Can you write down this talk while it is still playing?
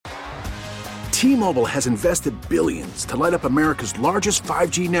T-Mobile has invested billions to light up America's largest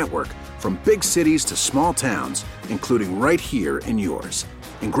 5G network, from big cities to small towns, including right here in yours.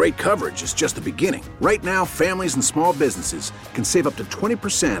 And great coverage is just the beginning. Right now, families and small businesses can save up to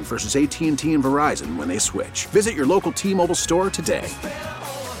 20% versus AT&T and Verizon when they switch. Visit your local T-Mobile store today.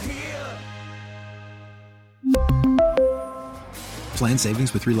 Plan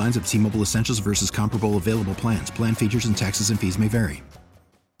savings with 3 lines of T-Mobile Essentials versus comparable available plans. Plan features and taxes and fees may vary.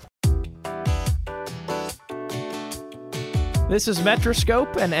 This is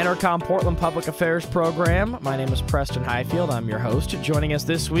Metroscope, an Entercom Portland Public Affairs program. My name is Preston Highfield. I'm your host. Joining us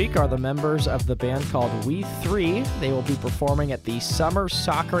this week are the members of the band called We3. They will be performing at the Summer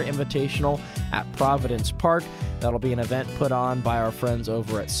Soccer Invitational at Providence Park. That'll be an event put on by our friends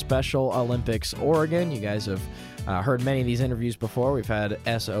over at Special Olympics Oregon. You guys have heard many of these interviews before. We've had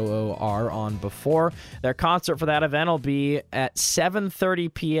SOOR on before. Their concert for that event will be at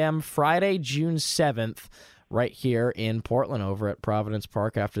 7:30 p.m. Friday, June 7th. Right here in Portland over at Providence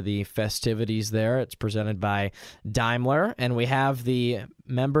Park after the festivities there. It's presented by Daimler, and we have the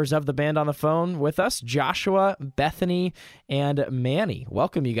members of the band on the phone with us, Joshua, Bethany, and Manny.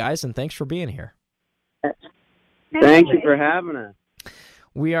 Welcome, you guys, and thanks for being here. Thank you for having us.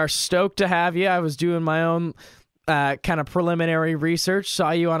 We are stoked to have you. I was doing my own kind of preliminary research,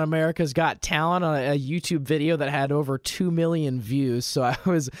 saw you on America's Got Talent on a YouTube video that had over 2 million views. So I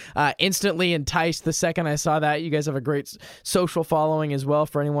was instantly enticed the second I saw that. You guys have a great social following as well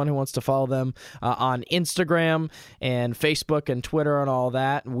for anyone who wants to follow them on Instagram and Facebook and Twitter and all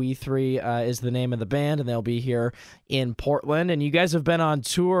that. We3 is the name of the band, and they'll be here in Portland. And you guys have been on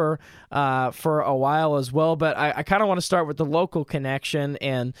tour for a while as well, but I kind of want to start with the local connection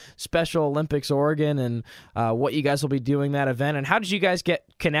and Special Olympics Oregon and what you guys will be doing that event, and how did you guys get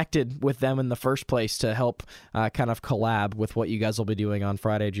connected with them in the first place to help kind of collab with what you guys will be doing on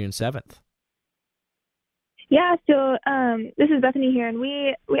Friday, June 7th? Yeah, so this is Bethany here, and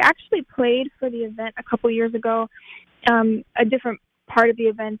we actually played for the event a couple years ago, a different part of the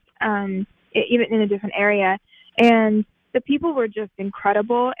event, even in a different area, and the people were just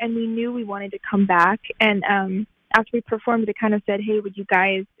incredible, and we knew we wanted to come back, and after we performed, they kind of said, hey, would you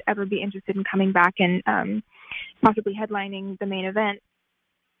guys ever be interested in coming back and possibly headlining the main event?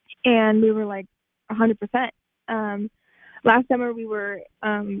 And we were like 100%. Last summer we were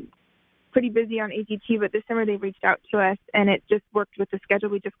pretty busy on AGT, but this summer they reached out to us, and it just worked with the schedule.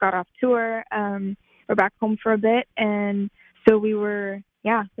 We just got off tour. We're back home for a bit, and so we were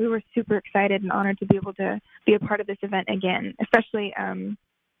super excited and honored to be able to be a part of this event again, especially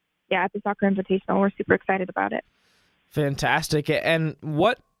at the Soccer Invitational. We're super excited about it. Fantastic. And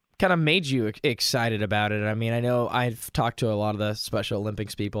what kind of made you excited about it? I mean, I know I've talked to a lot of the Special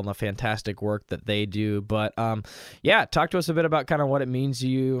Olympics people and the fantastic work that they do, but talk to us a bit about kind of what it means to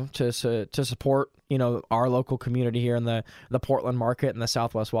you to support, our local community here in the Portland market and the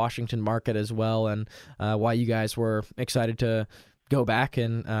Southwest Washington market as well, and why you guys were excited to go back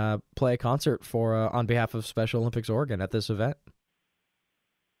and play a concert for on behalf of Special Olympics Oregon at this event.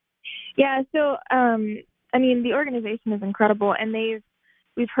 Yeah, so the organization is incredible, and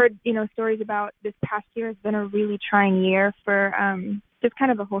we've heard stories about this past year has been a really trying year for just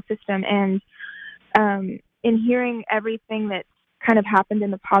kind of the whole system, and in hearing everything that's kind of happened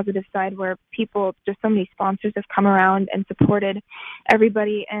in the positive side, where people, just so many sponsors have come around and supported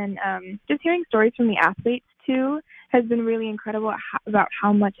everybody, and just hearing stories from the athletes too has been really incredible about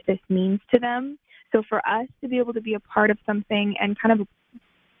how much this means to them. So for us to be able to be a part of something and kind of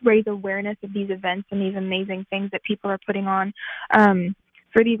raise awareness of these events and these amazing things that people are putting on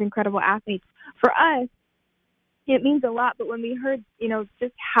for these incredible athletes, for us, it means a lot. But when we heard,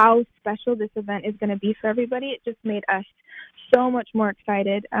 just how special this event is going to be for everybody, it just made us so much more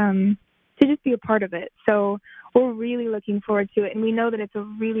excited to just be a part of it. So we're really looking forward to it, and we know that it's a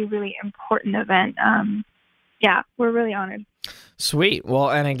really, really important event. We're really honored. Sweet.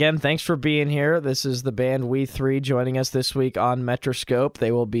 Well, and again, thanks for being here. This is the band We3 joining us this week on Metroscope.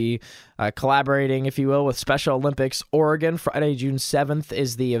 They will be collaborating, if you will, with Special Olympics Oregon. Friday, June 7th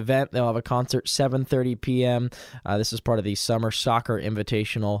is the event. They'll have a concert 7:30 p.m. This is part of the Summer Soccer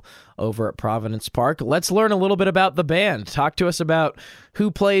Invitational over at Providence Park. Let's learn a little bit about the band. Talk to us about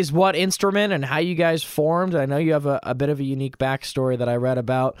who plays what instrument and how you guys formed. I know you have a bit of a unique backstory that I read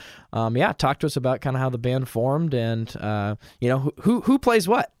about. Talk to us about kind of how the band formed and, who plays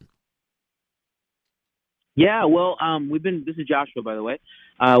what? Yeah, well, this is Joshua, by the way.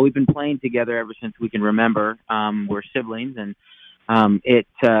 We've been playing together ever since we can remember. We're siblings, and it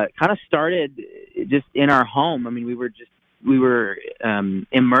kind of started just in our home. I mean, we were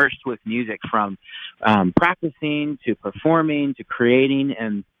immersed with music from practicing to performing to creating,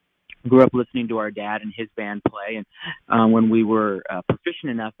 and grew up listening to our dad and his band play, and when we were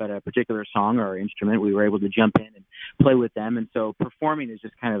proficient enough at a particular song or instrument, we were able to jump in and play with them. And so performing is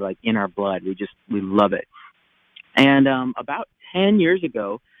just kind of like in our blood. We love it. And about 10 years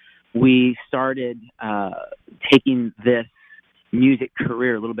ago, we started taking this music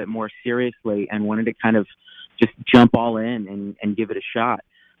career a little bit more seriously and wanted to kind of just jump all in and give it a shot.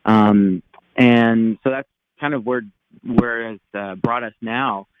 And so that's kind of where it's brought us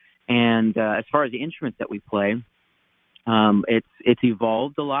now. And as far as the instruments that we play, it's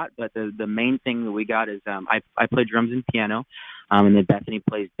evolved a lot, but the main thing that we got is I play drums and piano, and then Bethany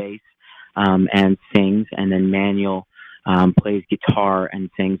plays bass and sings, and then Manuel plays guitar and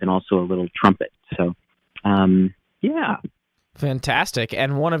sings, and also a little trumpet. So, yeah. Fantastic.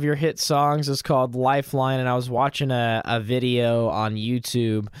 And one of your hit songs is called Lifeline, and I was watching a video on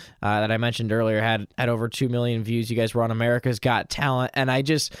YouTube that I mentioned earlier, had over 2 million views. You guys were on America's Got Talent, and I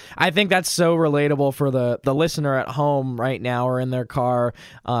think that's so relatable for the listener at home right now or in their car.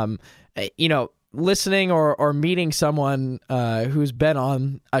 Listening or meeting someone who's been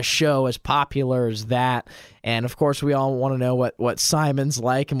on a show as popular as that. And of course, we all want to know what Simon's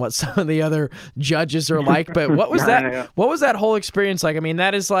like and what some of the other judges are like. But what was that? Yeah. What was that whole experience like? I mean,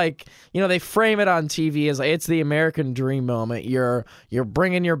 that is like, they frame it on TV as like, it's the American dream moment. You're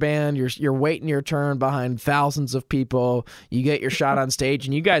bringing your band, you're waiting your turn behind thousands of people. You get your shot on stage,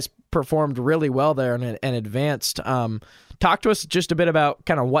 and you guys performed really well there and advanced. Talk to us just a bit about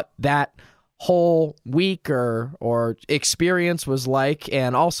kind of what that whole week or experience was like,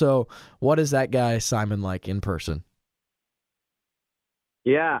 and also what is that guy Simon like in person?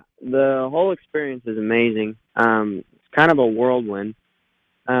 Yeah, the whole experience is amazing. It's kind of a whirlwind,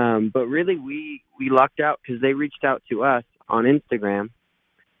 but really we lucked out because they reached out to us on Instagram,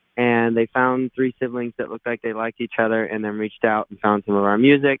 and they found 3 siblings that looked like they liked each other, and then reached out and found some of our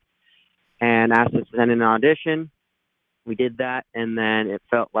music and asked us to send in an audition. We did that, and then it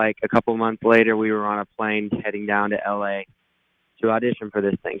felt like a couple months later we were on a plane heading down to LA to audition for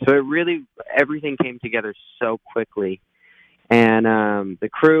this thing. So everything came together so quickly, and the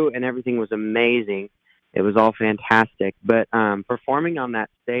crew and everything was amazing. It was all fantastic, but performing on that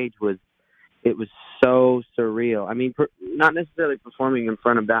stage was so surreal. I mean, not necessarily performing in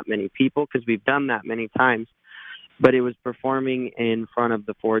front of that many people, because we've done that many times, but it was performing in front of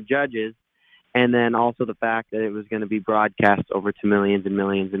the 4 judges. And then also the fact that it was going to be broadcast over to millions and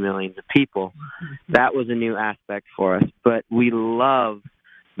millions and millions of people. That was a new aspect for us. But we love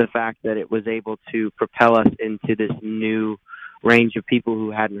the fact that it was able to propel us into this new range of people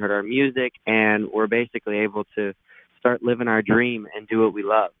who hadn't heard our music, and we're basically able to start living our dream and do what we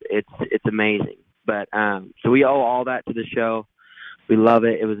love. It's amazing. But so we owe all that to the show. We love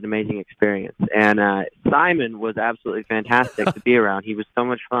it. It was an amazing experience. And Simon was absolutely fantastic to be around. He was so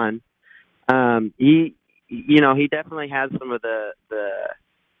much fun. He definitely has some of the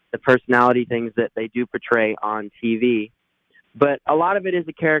personality things that they do portray on TV, but a lot of it is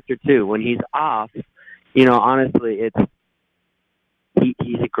a character too. When he's off, honestly,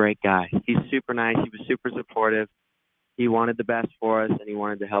 he's a great guy. He's super nice. He was super supportive. He wanted the best for us, and he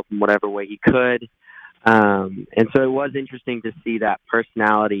wanted to help in whatever way he could. And so it was interesting to see that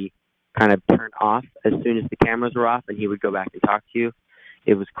personality kind of turn off as soon as the cameras were off, and he would go back and talk to you.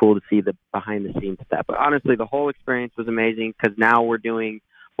 It was cool to see the behind the scenes of that. But honestly, the whole experience was amazing, because now we're doing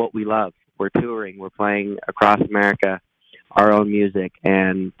what we love. We're touring. We're playing across America our own music,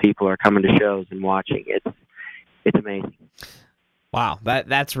 and people are coming to shows and watching. It's amazing. Wow,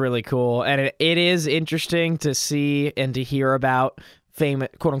 that's really cool. And it is interesting to see and to hear about famous,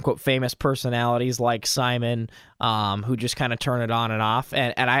 quote unquote, famous personalities like Simon, who just kind of turn it on and off.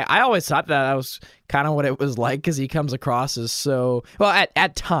 And I always thought that was kind of what it was like, because he comes across as so, well,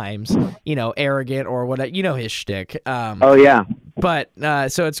 at times, arrogant or what, his shtick. Oh yeah. But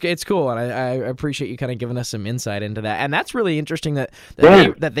so it's cool, and I appreciate you kind of giving us some insight into that. And that's really interesting that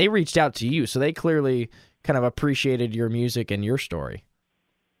they reached out to you, so they clearly kind of appreciated your music and your story.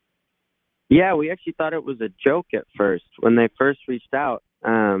 Yeah, we actually thought it was a joke at first. When they first reached out,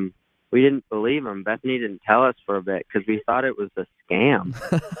 we didn't believe them. Bethany didn't tell us for a bit because we thought it was a scam.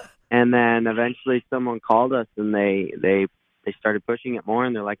 And then eventually someone called us, and they started pushing it more,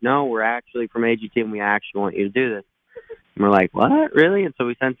 and they're like, no, we're actually from AGT, and we actually want you to do this. And we're like, what, really? And so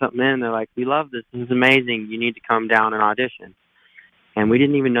we sent something in, and they're like, we love this. This is amazing. You need to come down and audition. And we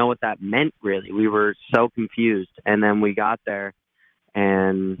didn't even know what that meant, really. We were so confused. And then we got there,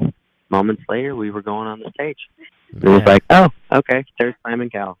 and moments later, we were going on the stage. It was like, oh, okay, there's Simon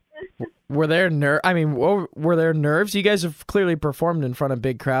Cowell. Were there were there nerves? You guys have clearly performed in front of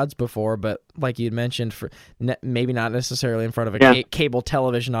big crowds before, but like you'd mentioned, maybe not necessarily in front of a cable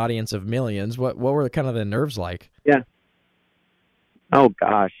television audience of millions. What were kind of the nerves like? Yeah. Oh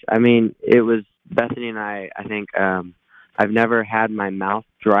gosh, I mean, it was Bethany and I think I've never had my mouth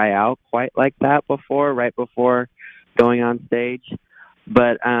dry out quite like that before, right before going on stage.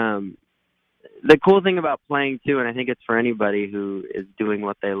 But the cool thing about playing too, and I think it's for anybody who is doing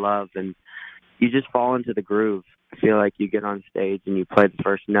what they love, and you just fall into the groove. I feel like you get on stage and you play the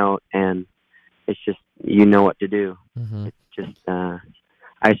first note, and it's just, you know what to do. Mm-hmm. It's just, I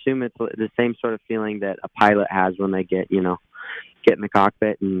assume it's the same sort of feeling that a pilot has when they get in the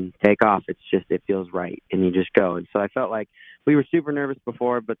cockpit and take off. It's just, it feels right, and you just go. And so I felt like we were super nervous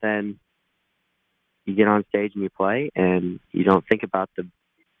before, but then you get on stage and you play, and you don't think about the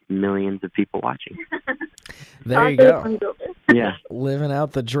millions of people watching. There you go. Yeah, living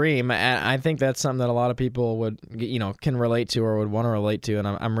out the dream. And I think that's something that a lot of people would, can relate to or would want to relate to. And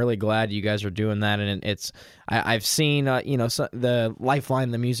I'm really glad you guys are doing that. And I've seen, the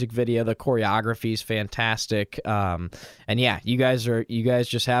Lifeline, the music video, the choreography is fantastic. And yeah, you guys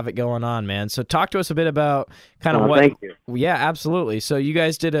just have it going on, man. So talk to us a bit about kind of what. Thank you. Yeah, absolutely. So you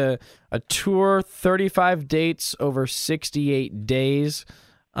guys did a tour, 35 dates over 68 days.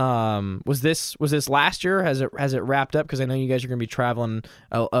 Was this last year? Has it wrapped up? Because I know you guys are going to be traveling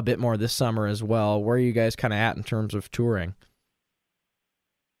a bit more this summer as well. Where are you guys kind of at in terms of touring?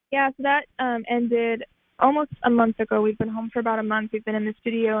 Yeah, so that ended almost a month ago. We've been home for about a month. We've been in the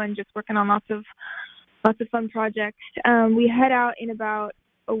studio and just working on lots of fun projects. We head out in about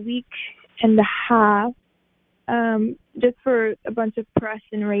a week and a half, just for a bunch of press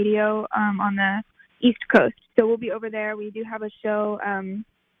and radio on the East Coast. So we'll be over there. We do have a show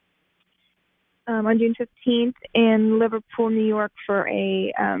on June 15th in Liverpool, New York for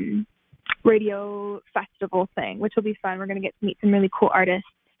a radio festival thing, which will be fun. We're going to get to meet some really cool artists.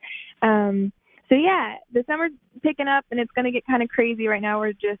 So yeah, the summer's picking up and it's going to get kind of crazy right now.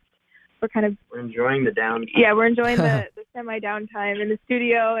 We're enjoying the downtime. Yeah, we're enjoying the semi downtime in the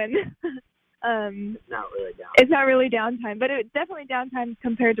studio, and it's not really downtime. It's not really downtime, but it's definitely downtime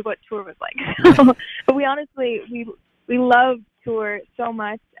compared to what tour was like. So, but we honestly we love tour so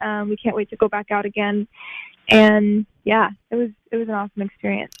much. We can't wait to go back out again. And yeah, it was an awesome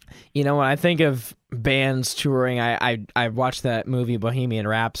experience. When I think of bands touring, I watched that movie Bohemian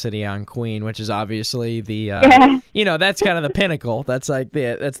Rhapsody on Queen, which is obviously the that's kind of the pinnacle. That's like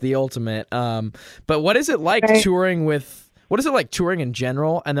that's the ultimate. But what is it like touring with? What is it like touring in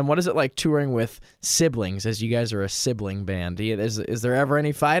general, and then what is it like touring with siblings? As you guys are a sibling band, is there ever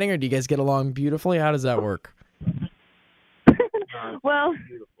any fighting, or do you guys get along beautifully? How does that work? Well,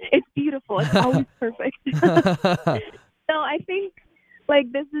 it's beautiful. It's always perfect. So I think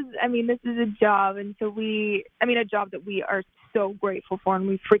this is a job, and so a job that we are so grateful for and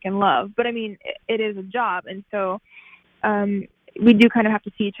we freaking love. But it is a job, and so we do kind of have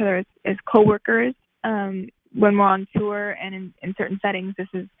to see each other as coworkers when we're on tour, and in certain settings.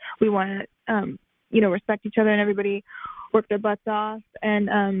 We want to respect each other, and everybody work their butts off.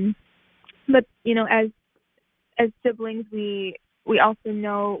 And but as siblings, we also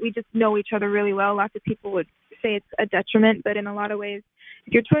just know each other really well. Lots of people would say it's a detriment, but in a lot of ways,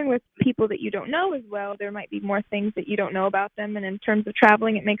 if you're touring with people that you don't know as well, there might be more things that you don't know about them. And in terms of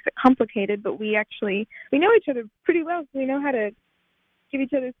traveling, it makes it complicated, but we know each other pretty well. So we know how to give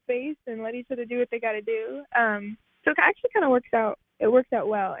each other space and let each other do what they got to do. So it actually kind of works out. It works out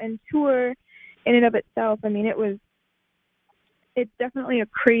well. And tour in and of itself, it's definitely a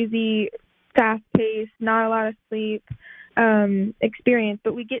crazy, fast-paced, not a lot of sleep experience,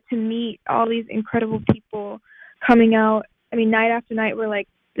 but we get to meet all these incredible people coming out. Night after night, we're like,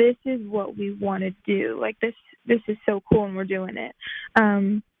 this is what we want to do. Like, this is so cool, and we're doing it.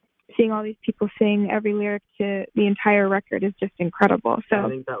 Seeing all these people sing every lyric to the entire record is just incredible. So I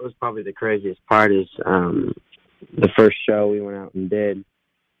think that was probably the craziest part is the first show we went out and did.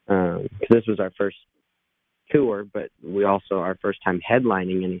 'Cause this was our first tour, but we also our first time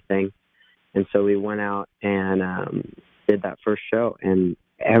headlining anything. And so we went out and did that first show, and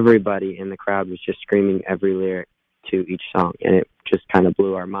everybody in the crowd was just screaming every lyric to each song, and it just kind of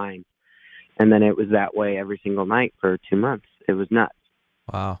blew our minds. And then it was that way every single night for 2 months. It was nuts.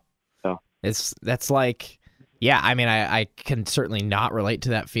 Wow. So that's like, yeah, I can certainly not relate to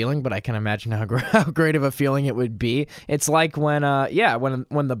that feeling, but I can imagine how great of a feeling it would be. It's like when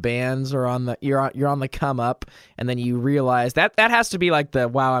the bands are on you're on the come up, and then you realize that has to be like the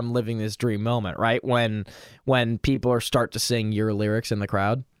wow, I'm living this dream moment, right? When people start to sing your lyrics in the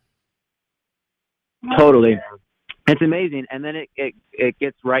crowd. Totally. It's amazing, and then it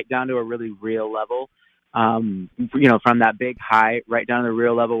gets right down to a really real level. From that big high right down to the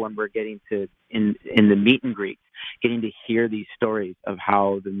real level when we're getting to in the meet and greets, getting to hear these stories of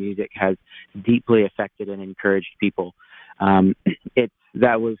how the music has deeply affected and encouraged people.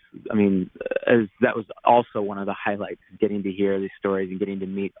 That was also one of the highlights, getting to hear these stories and getting to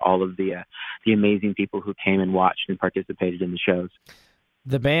meet all of the amazing people who came and watched and participated in the shows.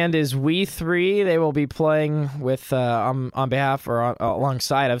 The band is We3. They will be playing with on behalf or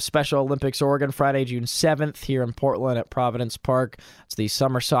alongside of Special Olympics Oregon Friday, June 7th here in Portland at Providence Park. It's the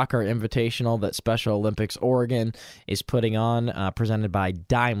Summer Soccer Invitational that Special Olympics Oregon is putting on, presented by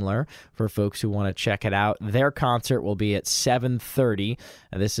Daimler for folks who want to check it out. Their concert will be at 7:30.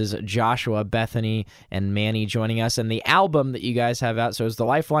 This is Joshua, Bethany, and Manny joining us. And the album that you guys have out, so it's the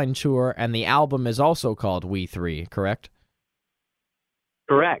Lifeline Tour, and the album is also called We3, correct?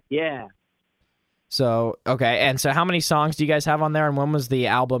 Correct, yeah. So, okay, and so how many songs do you guys have on there, and when was the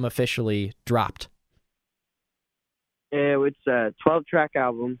album officially dropped? It's a 12-track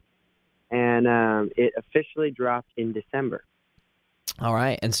album, and it officially dropped in December. All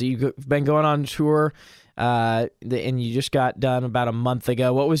right, and so you've been going on tour, and you just got done about a month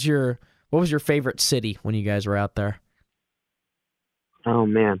ago. What was your favorite city when you guys were out there? Oh,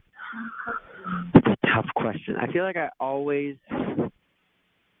 man. That's a tough question. I feel like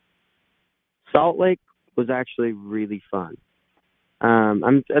Salt Lake was actually really fun.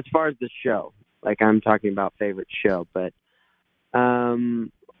 As far as the show, like I'm talking about favorite show, but I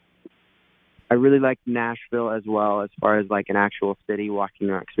really liked Nashville as well, as far as like an actual city, walking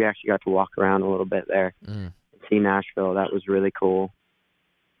around, because we actually got to walk around a little bit there, see Nashville. That was really cool.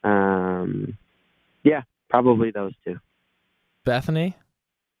 Yeah, probably those two. Bethany?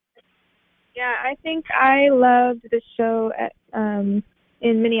 Yeah, I think I loved the show at in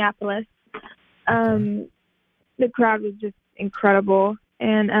Minneapolis. The crowd was just incredible,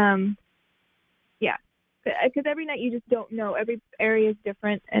 and yeah, because every night you just don't know. Every area is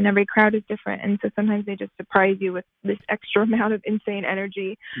different, and every crowd is different, and so sometimes they just surprise you with this extra amount of insane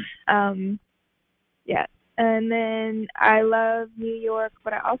energy. Yeah, and then I love New York,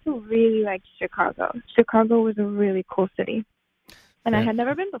 but I also really liked Chicago. Chicago was a really cool city, and I had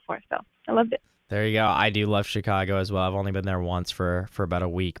never been before, so I loved it. There you go. I do love Chicago as well. I've only been there once for about a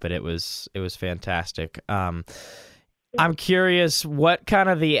week, but it was fantastic. I'm curious, what kind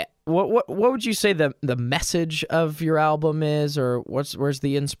of what would you say the message of your album is, or where's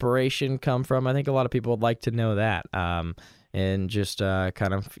the inspiration come from? I think a lot of people would like to know that, and just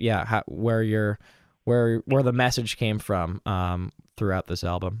kind of where the message came from throughout this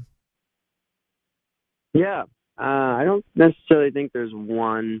album. Yeah, I don't necessarily think there's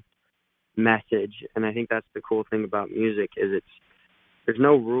one message, and I think that's the cool thing about music is there's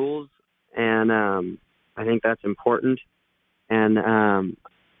no rules, and I think that's important, and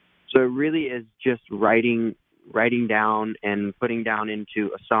so it really is just writing down and putting down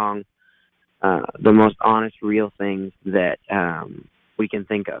into a song the most honest, real things that we can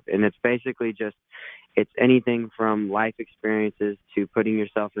think of, and it's basically it's anything from life experiences to putting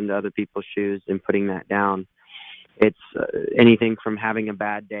yourself into other people's shoes and putting that down. It's anything from having a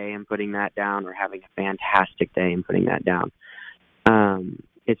bad day and putting that down, or having a fantastic day and putting that down.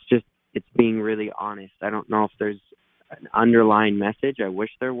 It's being really honest. I don't know if there's an underlying message. I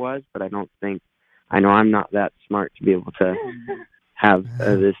wish there was, but I know I'm not that smart to be able to have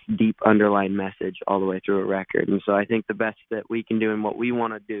this deep underlying message all the way through a record. And so I think the best that we can do and what we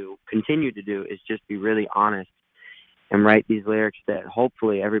want to continue to do, is just be really honest and write these lyrics that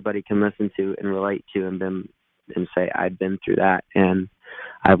hopefully everybody can listen to and relate to, and say, I've been through that, and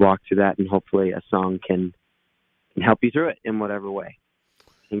I've walked through that, and hopefully a song can help you through it in whatever way.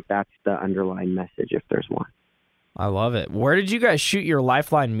 I think that's the underlying message, if there's one. I love it. Where did you guys shoot your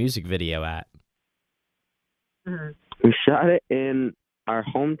Lifeline music video at? We shot it in our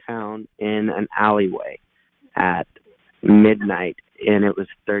hometown in an alleyway at midnight, and it was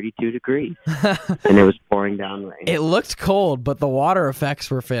 32 degrees, and it was pouring down rain. It looked cold, but the water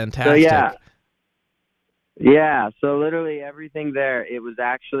effects were fantastic. So yeah, so literally everything there, it was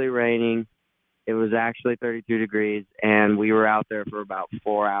actually raining. It was actually 32 degrees, and we were out there for about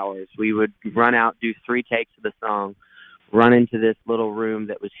 4 hours. We would run out, do 3 takes of the song, run into this little room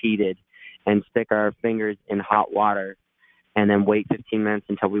that was heated, and stick our fingers in hot water, and then wait 15 minutes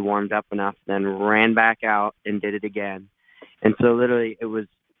until we warmed up enough, then ran back out and did it again. And so literally it was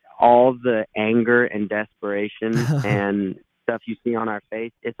all the anger and desperation and stuff you see on our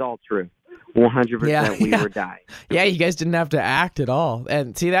face. It's all true. 100% we were dying. Yeah, you guys didn't have to act at all.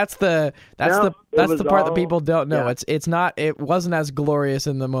 And see, that's the part that people don't know. Yeah. It wasn't as glorious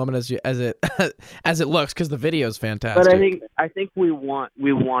in the moment as it as it looks, because the video is fantastic. But I think we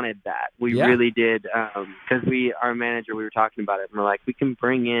wanted that. We really did, because our manager, we were talking about it, and we're like, we can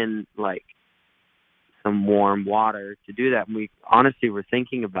bring in like some warm water to do that. And we honestly were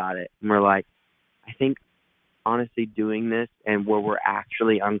thinking about it, and we're like, I think honestly doing this and where we're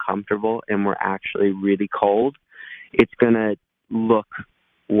actually uncomfortable and we're actually really cold, it's going to look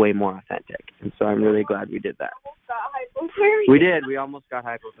way more authentic. And so I'm really glad we did that. We did. We almost got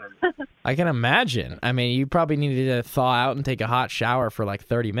hypothermia. I can imagine. I mean, you probably needed to thaw out and take a hot shower for like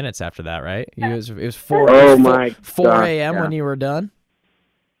 30 minutes after that, right? It was 4 a.m. when you were done?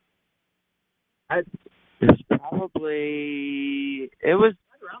 It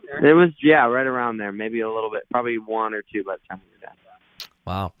was right around there, maybe a little bit, probably 1 or 2 by the time we were done.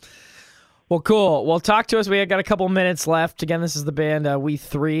 Wow. Well, cool. Well, talk to us. We got a couple minutes left. Again, this is the band We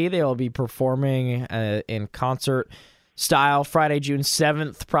Three. They will be performing in concert style Friday, June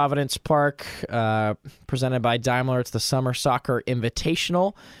 7th, Providence Park, presented by Daimler. It's the Summer Soccer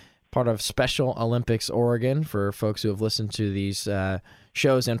Invitational, part of Special Olympics Oregon. For folks who have listened to these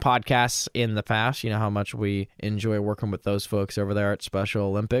shows and podcasts in the past, you know how much we enjoy working with those folks over there at Special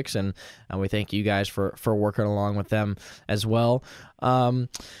Olympics, and we thank you guys for working along with them as well. I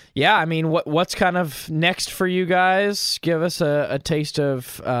mean, what's kind of next for you guys? Give us a taste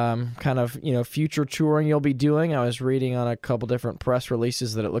of kind of, future touring you'll be doing. I was reading on a couple different press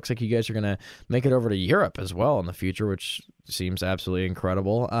releases that it looks like you guys are going to make it over to Europe as well in the future, which seems absolutely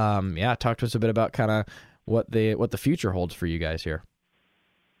incredible. Talk to us a bit about kind of what the future holds for you guys here.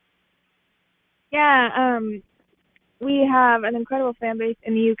 Yeah, we have an incredible fan base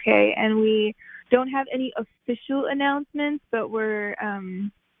in the UK, and we don't have any official announcements, but we're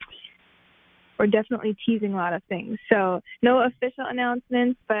definitely teasing a lot of things. So no official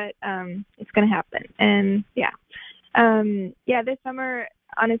announcements, but it's going to happen. And this summer,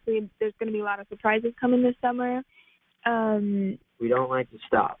 honestly, there's going to be a lot of surprises coming this summer. We don't like to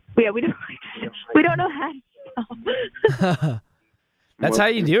stop. Yeah, we don't know how to stop. That's how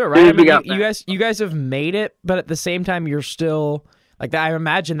you do it, right? I mean, you guys have made it, but at the same time, you're still like, I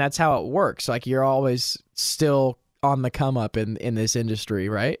imagine that's how it works. Like, you're always still on the come up in this industry,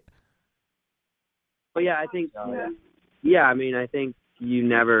 right? Well, yeah, I think. Yeah, I mean, I think you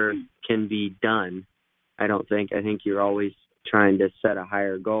never can be done. I don't think. I think you're always trying to set a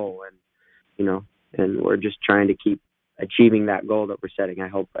higher goal, and we're just trying to keep achieving that goal that we're setting. I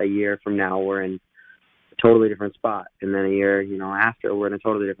hope a year from now we're in a totally different spot, and then a year, after, we're in a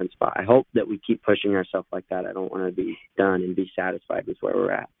totally different spot. I hope that we keep pushing ourselves like that. I don't want to be done and be satisfied with where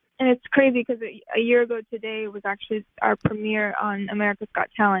we're at. And it's crazy because a year ago today was actually our premiere on America's Got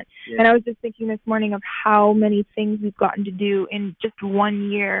Talent. Yeah. And I was just thinking this morning of how many things we've gotten to do in just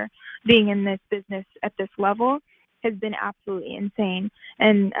 1 year being in this business at this level has been absolutely insane.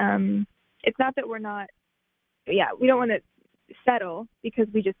 And it's not that we don't want to settle because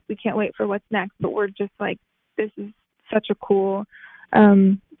we can't wait for what's next, but we're just like, this is such a cool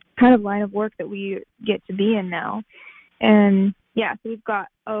kind of line of work that we get to be in now. And so we've got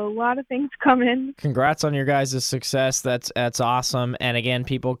a lot of things coming. Congrats on your guys' success. That's awesome. And again,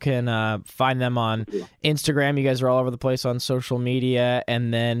 people can find them on Instagram. You guys are all over the place on social media.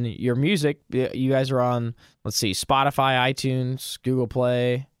 And then your music, you guys are on, Spotify, iTunes, Google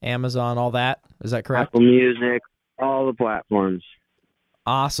Play, Amazon, all that. Is that correct? Apple Music, all the platforms.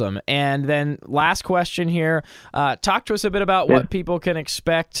 Awesome. And then last question here. Talk to us a bit about what people can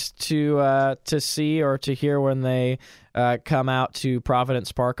expect to see or to hear when they come out to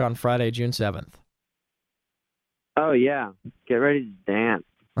Providence Park on Friday, June 7th. Oh, yeah. Get ready to dance.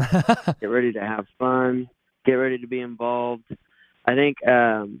 Get ready to have fun. Get ready to be involved. I think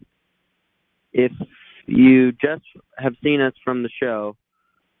if you just have seen us from the show,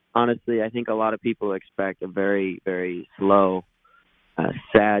 honestly, I think a lot of people expect a very, very slow,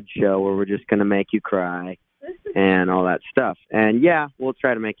 sad show where we're just going to make you cry and all that stuff. And we'll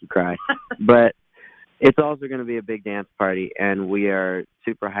try to make you cry, but it's also going to be a big dance party, and we are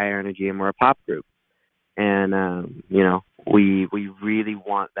super high energy, and we're a pop group. And, we really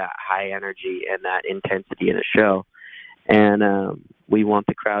want that high energy and that intensity in a show. And we want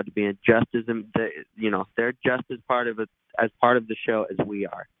the crowd to be just as, they're just as part of the show as we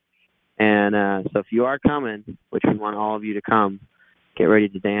are. And so if you are coming, which we want all of you to come, get ready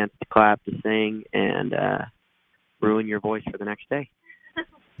to dance, to clap, to sing, and ruin your voice for the next day.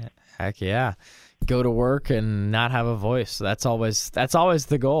 Heck yeah. Go to work and not have a voice. That's always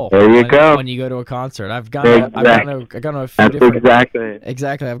the goal. There you go. When you go to a concert. I've gone to a few That's different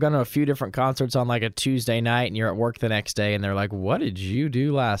exactly. I've gone to a few different concerts on like a Tuesday night, and you're at work the next day, and they're like, "What did you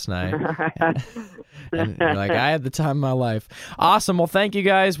do last night?" And you're like, "I had the time of my life." Awesome. Well, thank you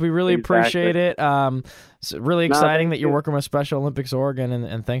guys. We really appreciate it. It's really exciting that you're working with Special Olympics Oregon,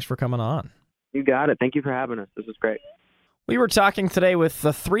 and thanks for coming on. You got it. Thank you for having us. This was great. We were talking today with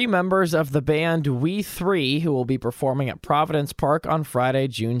the 3 members of the band We Three, who will be performing at Providence Park on Friday,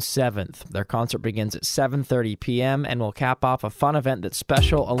 June 7th. Their concert begins at 7:30 p.m. and will cap off a fun event that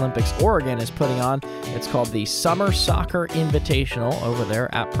Special Olympics Oregon is putting on. It's called the Summer Soccer Invitational over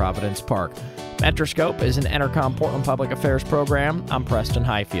there at Providence Park. Metroscope is an Entercom Portland Public Affairs program. I'm Preston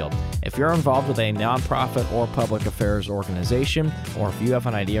Highfield. If you're involved with a nonprofit or public affairs organization, or if you have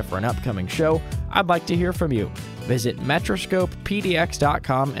an idea for an upcoming show, I'd like to hear from you. Visit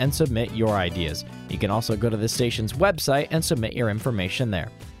metroscopepdx.com and submit your ideas. You can also go to the station's website and submit your information there.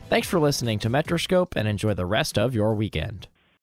 Thanks for listening to Metroscope, and enjoy the rest of your weekend.